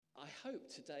hope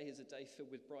today is a day filled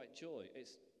with bright joy.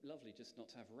 It's lovely just not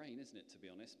to have rain, isn't it, to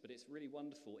be honest? But it's really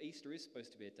wonderful. Easter is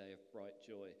supposed to be a day of bright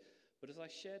joy. But as I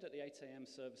shared at the 8 a.m.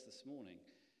 service this morning,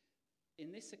 in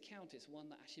this account, it's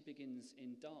one that actually begins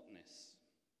in darkness.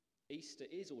 Easter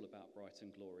is all about bright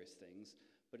and glorious things,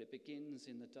 but it begins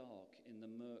in the dark, in the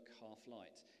murk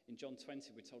half-light. In John 20,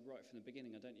 we're told right from the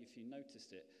beginning, I don't know if you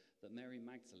noticed it, that Mary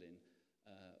Magdalene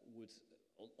would,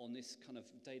 on this kind of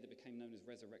day that became known as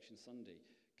Resurrection Sunday,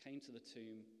 came to the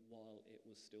tomb while it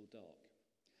was still dark.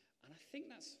 And I think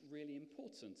that's really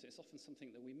important. It's often something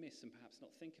that we miss and perhaps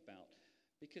not think about,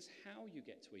 because how you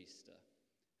get to Easter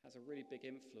has a really big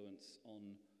influence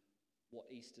on what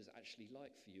Easter's actually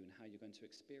like for you and how you're going to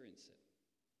experience it.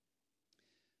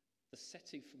 The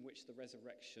setting from which the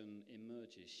resurrection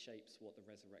emerges shapes what the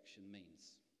resurrection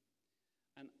means.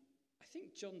 And I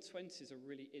think John 20 is a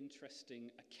really interesting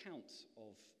account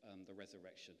of the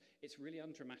resurrection. It's really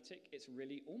undramatic. It's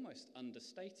really almost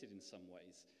understated in some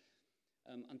ways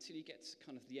until you get to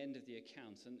kind of the end of the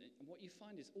account. And what you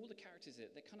find is all the characters,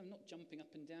 they're kind of not jumping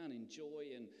up and down in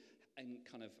joy and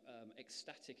kind of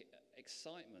ecstatic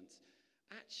excitement.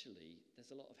 Actually,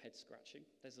 there's a lot of head scratching.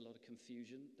 There's a lot of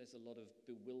confusion. There's a lot of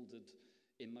bewildered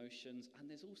emotions.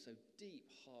 And there's also deep,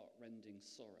 heart-rending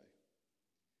sorrow.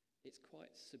 It's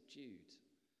quite subdued.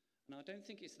 And I don't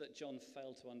think it's that John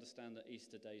failed to understand that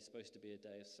Easter Day is supposed to be a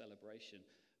day of celebration,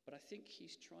 but I think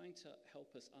he's trying to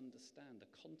help us understand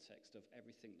the context of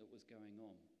everything that was going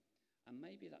on. And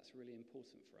maybe that's really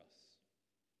important for us.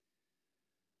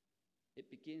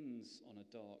 It begins on a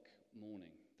dark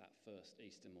morning, that first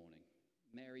Easter morning.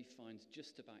 Mary finds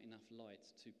just about enough light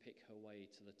to pick her way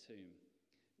to the tomb.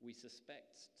 We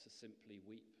suspect to simply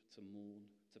weep, to mourn,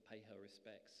 to pay her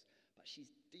respects. But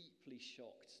she's deeply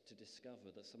shocked to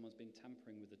discover that someone's been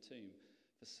tampering with the tomb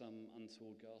for some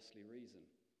untoward, ghastly reason.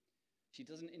 She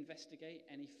doesn't investigate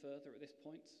any further at this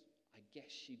point. I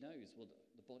guess she knows, well,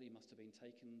 the body must have been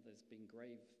taken. There's been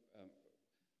grave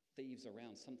thieves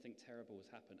around. Something terrible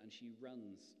has happened. And she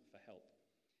runs for help.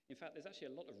 In fact, there's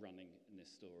actually a lot of running in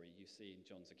this story you see in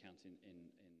John's account in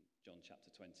John chapter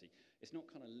 20. It's not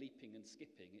kind of leaping and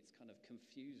skipping. It's kind of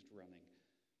confused running.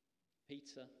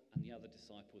 Peter and the other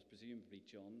disciples, presumably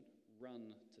John,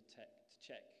 run to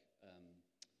check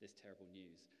this terrible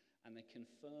news. And they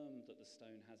confirm that the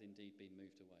stone has indeed been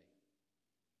moved away.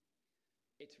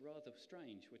 It's rather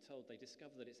strange. We're told they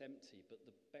discover that it's empty, but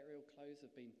the burial clothes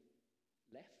have been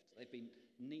left. They've been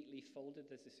neatly folded.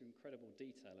 There's this incredible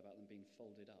detail about them being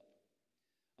folded up.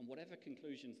 And whatever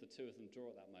conclusions the two of them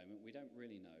draw at that moment, we don't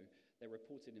really know. They're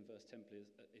reported in verse 10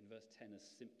 as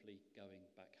simply going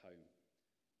back home.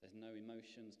 There's no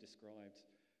emotions described.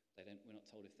 We're not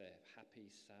told if they're happy,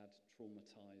 sad,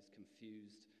 traumatized,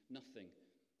 confused. Nothing.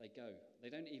 They go. They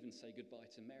don't even say goodbye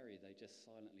to Mary. They just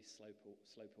silently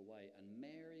slope away. And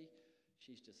Mary,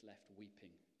 she's just left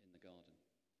weeping in the garden.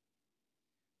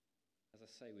 As I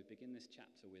say, we begin this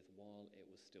chapter with while it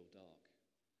was still dark.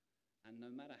 And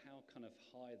no matter how kind of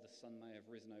high the sun may have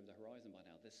risen over the horizon by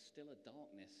now, there's still a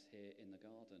darkness here in the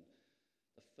garden.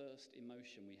 The first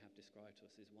emotion we have described to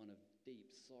us is one of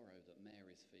deep sorrow that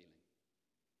Mary's feeling.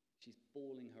 She's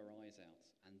bawling her eyes out,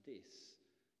 and this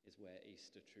is where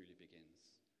Easter truly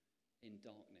begins. In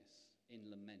darkness,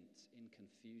 in lament, in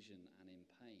confusion and in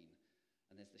pain.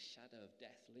 And there's the shadow of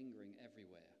death lingering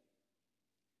everywhere.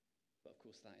 But of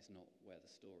course that is not where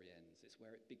the story ends. It's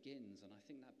where it begins, and I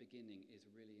think that beginning is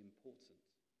really important.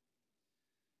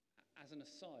 As an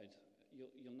aside,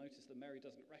 you'll notice that Mary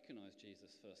doesn't recognize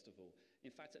Jesus, first of all. In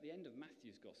fact, at the end of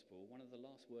Matthew's Gospel, one of the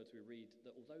last words we read,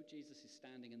 that although Jesus is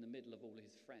standing in the middle of all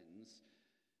his friends,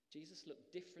 Jesus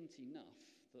looked different enough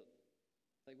that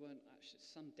they weren't actually,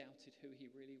 some doubted who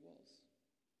he really was.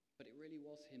 But it really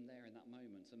was him there in that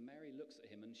moment. And Mary looks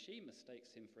at him and she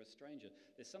mistakes him for a stranger.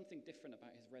 There's something different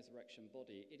about his resurrection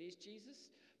body. It is Jesus,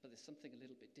 but there's something a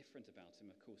little bit different about him.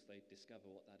 Of course, they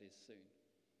discover what that is soon.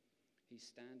 He's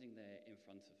standing there in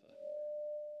front of her.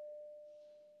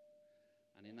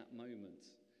 And in that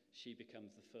moment, she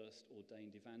becomes the first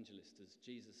ordained evangelist as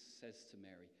Jesus says to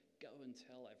Mary, go and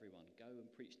tell everyone, go and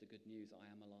preach the good news, I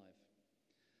am alive.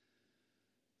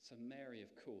 So Mary,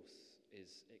 of course,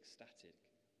 is ecstatic.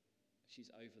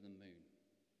 She's over the moon.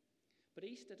 But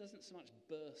Easter doesn't so much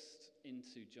burst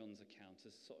into John's account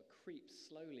as sort of creeps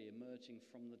slowly emerging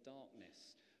from the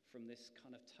darkness, from this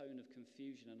kind of tone of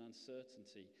confusion and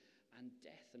uncertainty and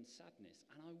death and sadness.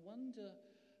 And I wonder,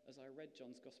 as I read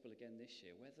John's Gospel again this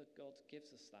year, whether God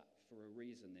gives us that for a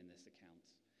reason in this account.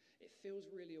 It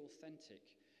feels really authentic.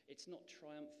 It's not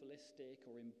triumphalistic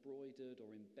or embroidered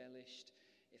or embellished.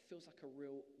 It feels like a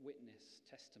real witness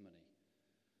testimony.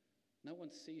 No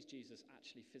one sees Jesus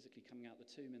actually physically coming out the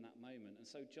tomb in that moment, and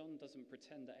so John doesn't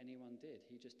pretend that anyone did.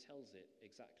 He just tells it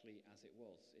exactly as it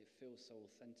was. It feels so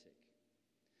authentic.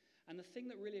 And the thing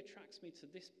that really attracts me to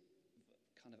this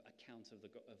kind of account of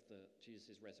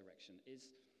Jesus' resurrection is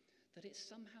that it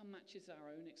somehow matches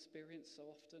our own experience so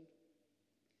often.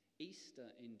 Easter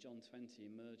in John 20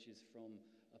 emerges from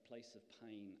a place of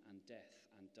pain and death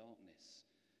and darkness,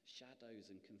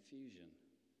 shadows and confusion,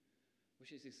 which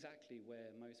is exactly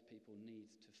where most people need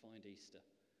to find Easter,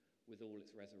 with all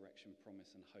its resurrection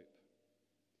promise and hope.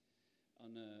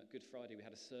 On Good Friday, we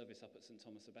had a service up at St.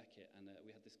 Thomas of Becket, and we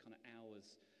had this kind of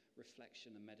hour's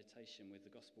reflection and meditation with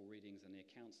the gospel readings and the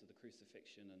accounts of the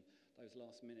crucifixion and those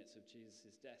last minutes of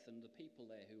Jesus' death, and the people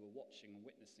there who were watching and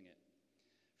witnessing it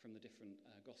from the different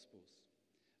gospels.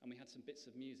 And we had some bits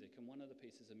of music, and one of the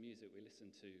pieces of music we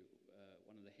listened to,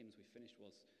 one of the hymns we finished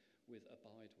was with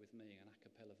Abide With Me, an a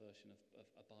cappella version of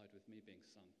Abide With Me being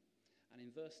sung. And in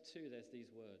verse 2 there's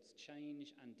these words,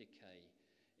 change and decay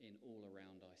in all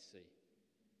around I see.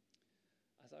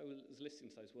 As I was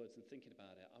listening to those words and thinking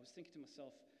about it, I was thinking to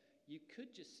myself, you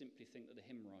could just simply think that the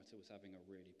hymn writer was having a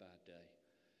really bad day.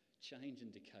 Change and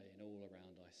decay in all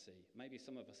around I see. Maybe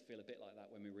some of us feel a bit like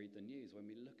that when we read the news, when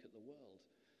we look at the world.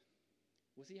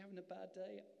 Was he having a bad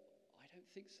day? I don't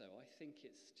think so. I think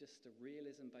it's just a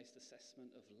realism-based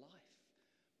assessment of life,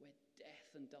 where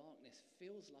death and darkness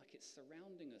feels like it's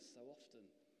surrounding us so often.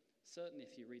 Certainly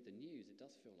if you read the news, it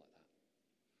does feel like that.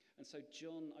 And so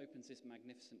John opens this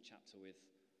magnificent chapter with,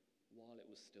 while it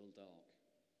was still dark.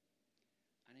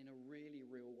 And in a really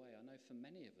real way, I know for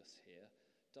many of us here,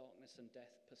 darkness and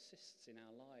death persists in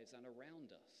our lives and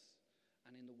around us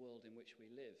and in the world in which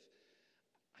we live.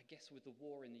 I guess with the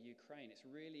war in the Ukraine, it's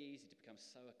really easy to become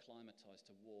so acclimatized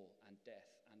to war and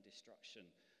death and destruction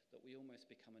that we almost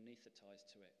become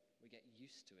anesthetized to it. We get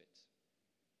used to it.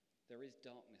 There is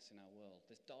darkness in our world.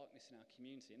 There's darkness in our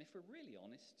community. And if we're really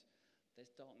honest,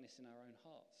 there's darkness in our own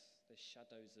hearts. There's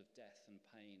shadows of death and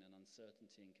pain and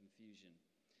uncertainty and confusion.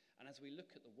 And as we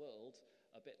look at the world,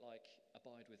 a bit like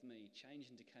Abide With Me,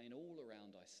 change and decay and all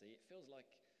around I see, it feels like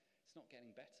it's not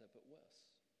getting better but worse.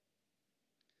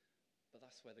 But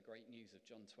that's where the great news of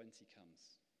John 20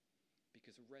 comes,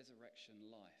 because resurrection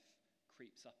life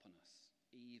creeps up on us,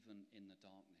 even in the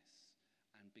darkness,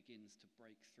 and begins to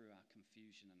break through our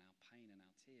confusion and our pain and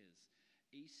our tears.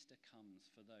 Easter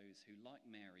comes for those who, like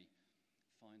Mary,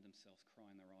 find themselves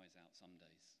crying their eyes out some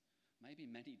days, maybe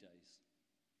many days.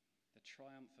 The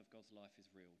triumph of God's life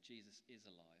is real. Jesus is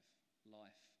alive.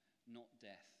 Life, not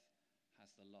death,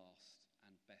 has the last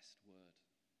and best word.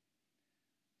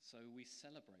 So we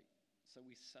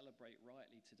celebrate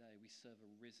rightly today. We serve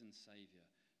a risen Saviour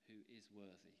who is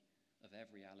worthy of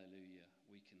every alleluia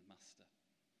we can muster.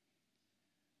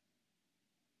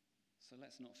 So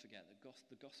let's not forget that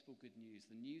the gospel good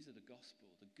news, the news of the gospel,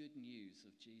 the good news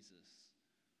of Jesus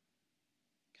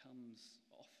comes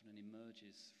often and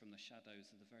emerges from the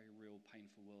shadows of the very real,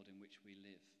 painful world in which we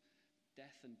live.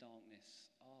 Death and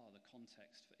darkness are the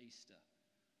context for Easter.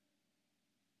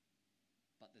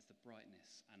 But there's the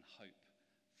brightness and hope.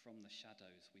 From the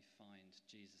shadows we find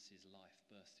Jesus' life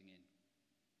bursting in.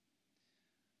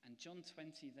 And John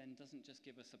 20 then doesn't just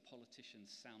give us a politician's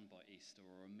soundbite Easter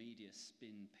or a media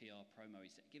spin PR promo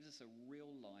Easter. It gives us a real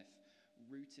life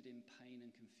rooted in pain and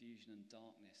confusion and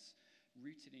darkness,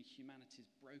 rooted in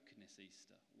humanity's brokenness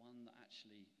Easter, one that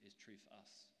actually is true for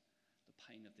us. The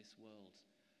pain of this world.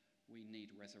 We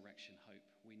need resurrection hope.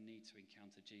 We need to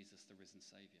encounter Jesus, the risen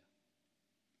Saviour.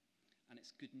 And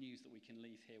it's good news that we can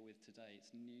leave here with today.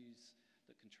 It's news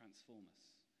that can transform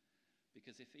us.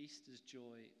 Because if Easter's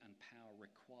joy and power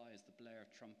requires the blare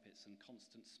of trumpets and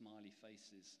constant smiley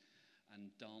faces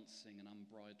and dancing and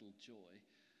unbridled joy,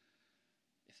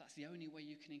 if that's the only way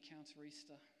you can encounter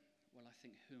Easter, well, I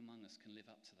think who among us can live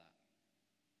up to that?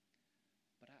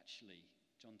 But actually,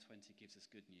 John 20 gives us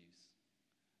good news.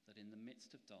 That in the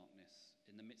midst of darkness,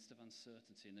 in the midst of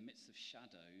uncertainty, in the midst of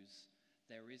shadows,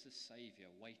 there is a Saviour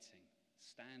waiting,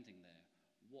 standing there,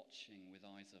 watching with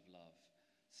eyes of love,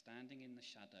 standing in the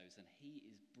shadows, and he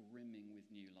is brimming with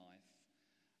new life,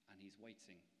 and he's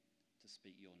waiting to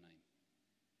speak your name,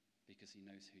 because he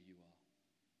knows who you are.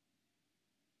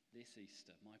 This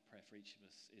Easter, my prayer for each of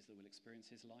us is that we'll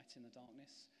experience his light in the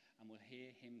darkness, and we'll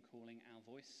hear him calling our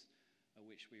voice, at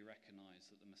which we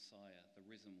recognise that the Messiah, the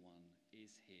risen one,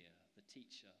 is here, the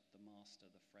teacher, the master,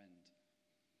 the friend.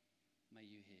 May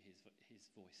you hear his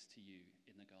voice to you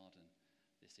in the garden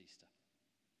this Easter.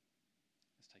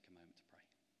 Let's take a moment to pray.